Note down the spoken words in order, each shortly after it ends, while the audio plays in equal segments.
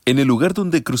En el lugar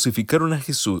donde crucificaron a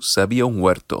Jesús había un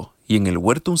huerto, y en el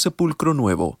huerto un sepulcro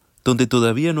nuevo, donde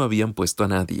todavía no habían puesto a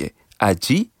nadie.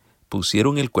 Allí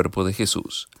pusieron el cuerpo de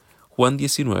Jesús. Juan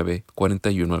 19,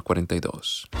 41 al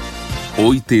 42.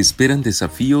 Hoy te esperan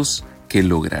desafíos que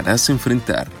lograrás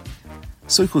enfrentar.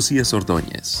 Soy Josías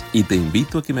Ordóñez y te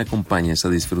invito a que me acompañes a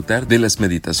disfrutar de las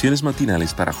meditaciones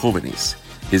matinales para jóvenes,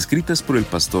 escritas por el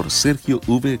pastor Sergio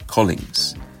V.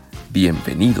 Collins.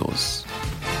 Bienvenidos.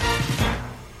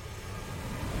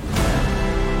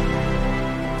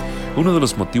 Uno de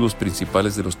los motivos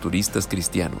principales de los turistas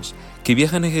cristianos que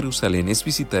viajan a Jerusalén es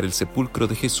visitar el sepulcro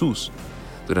de Jesús.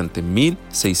 Durante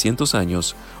 1600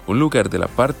 años, un lugar de la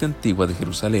parte antigua de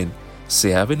Jerusalén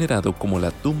se ha venerado como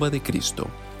la tumba de Cristo.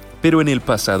 Pero en el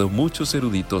pasado muchos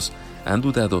eruditos han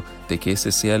dudado de que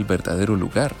ese sea el verdadero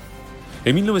lugar.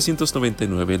 En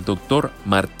 1999, el doctor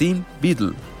Martin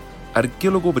Biddle,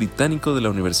 arqueólogo británico de la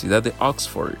Universidad de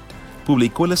Oxford,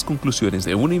 publicó las conclusiones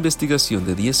de una investigación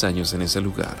de 10 años en ese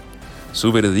lugar.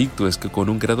 Su veredicto es que con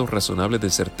un grado razonable de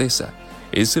certeza,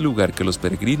 ese lugar que los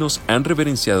peregrinos han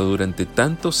reverenciado durante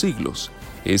tantos siglos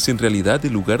es en realidad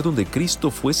el lugar donde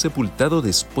Cristo fue sepultado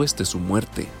después de su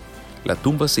muerte. La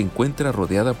tumba se encuentra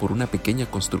rodeada por una pequeña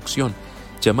construcción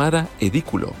llamada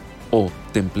edículo o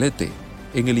templete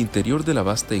en el interior de la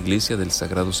vasta iglesia del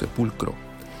Sagrado Sepulcro.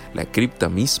 La cripta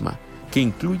misma, que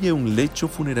incluye un lecho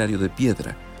funerario de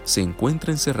piedra, se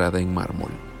encuentra encerrada en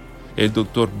mármol. El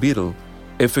Dr. Biddle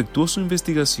efectuó su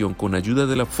investigación con ayuda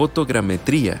de la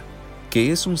fotogrametría,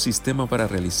 que es un sistema para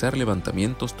realizar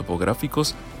levantamientos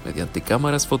topográficos mediante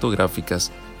cámaras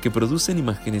fotográficas que producen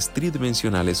imágenes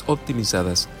tridimensionales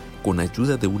optimizadas con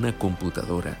ayuda de una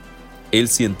computadora. El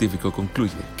científico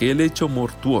concluye que el lecho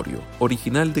mortuorio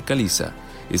original de caliza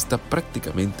está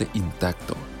prácticamente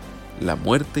intacto. La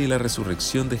muerte y la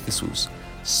resurrección de Jesús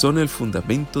son el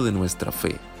fundamento de nuestra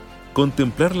fe.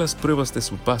 Contemplar las pruebas de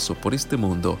su paso por este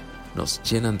mundo nos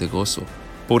llenan de gozo.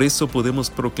 Por eso podemos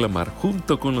proclamar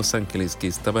junto con los ángeles que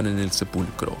estaban en el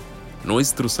sepulcro: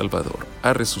 nuestro Salvador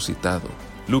ha resucitado.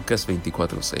 Lucas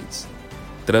 24:6.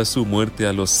 Tras su muerte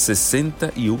a los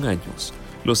 61 años,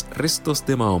 los restos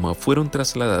de Mahoma fueron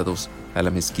trasladados a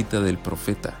la mezquita del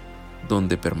profeta,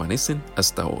 donde permanecen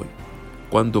hasta hoy.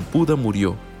 Cuando Buda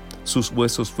murió, sus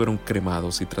huesos fueron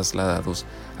cremados y trasladados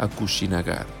a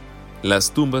Kushinagar.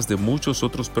 Las tumbas de muchos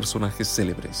otros personajes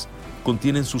célebres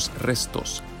contienen sus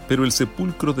restos, pero el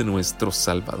sepulcro de nuestro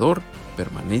Salvador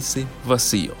permanece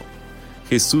vacío.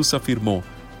 Jesús afirmó: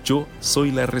 «Yo soy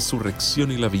la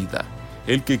resurrección y la vida.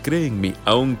 El que cree en mí,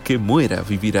 aunque muera,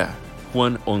 vivirá».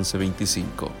 Juan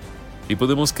 11:25. Y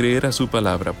podemos creer a su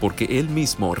palabra porque Él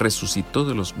mismo resucitó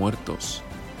de los muertos.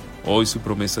 Hoy su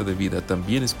promesa de vida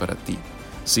también es para ti.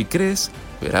 Si crees,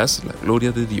 verás la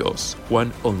gloria de Dios.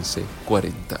 Juan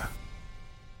 11:40.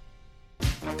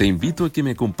 Te invito a que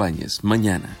me acompañes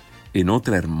mañana en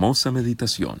otra hermosa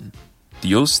meditación.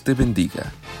 Dios te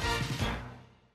bendiga.